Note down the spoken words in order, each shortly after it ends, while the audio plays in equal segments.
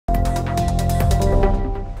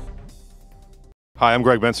Hi, I'm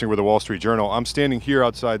Greg Bensinger with the Wall Street Journal. I'm standing here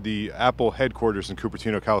outside the Apple headquarters in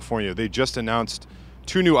Cupertino, California. They just announced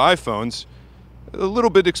two new iPhones, a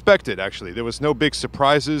little bit expected, actually. There was no big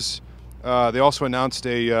surprises. They also announced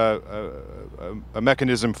a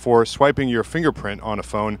mechanism for swiping your fingerprint on a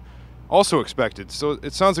phone, also expected. So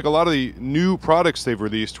it sounds like a lot of the new products they've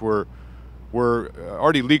released were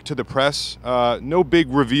already leaked to the press. No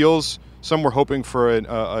big reveals. Some were hoping for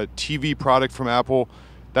a TV product from Apple.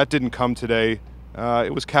 That didn't come today.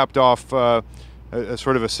 It was capped off, a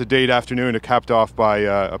sort of a sedate afternoon, capped off by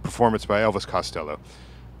a performance by Elvis Costello.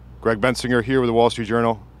 Greg Bensinger here with the Wall Street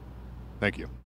Journal. Thank you.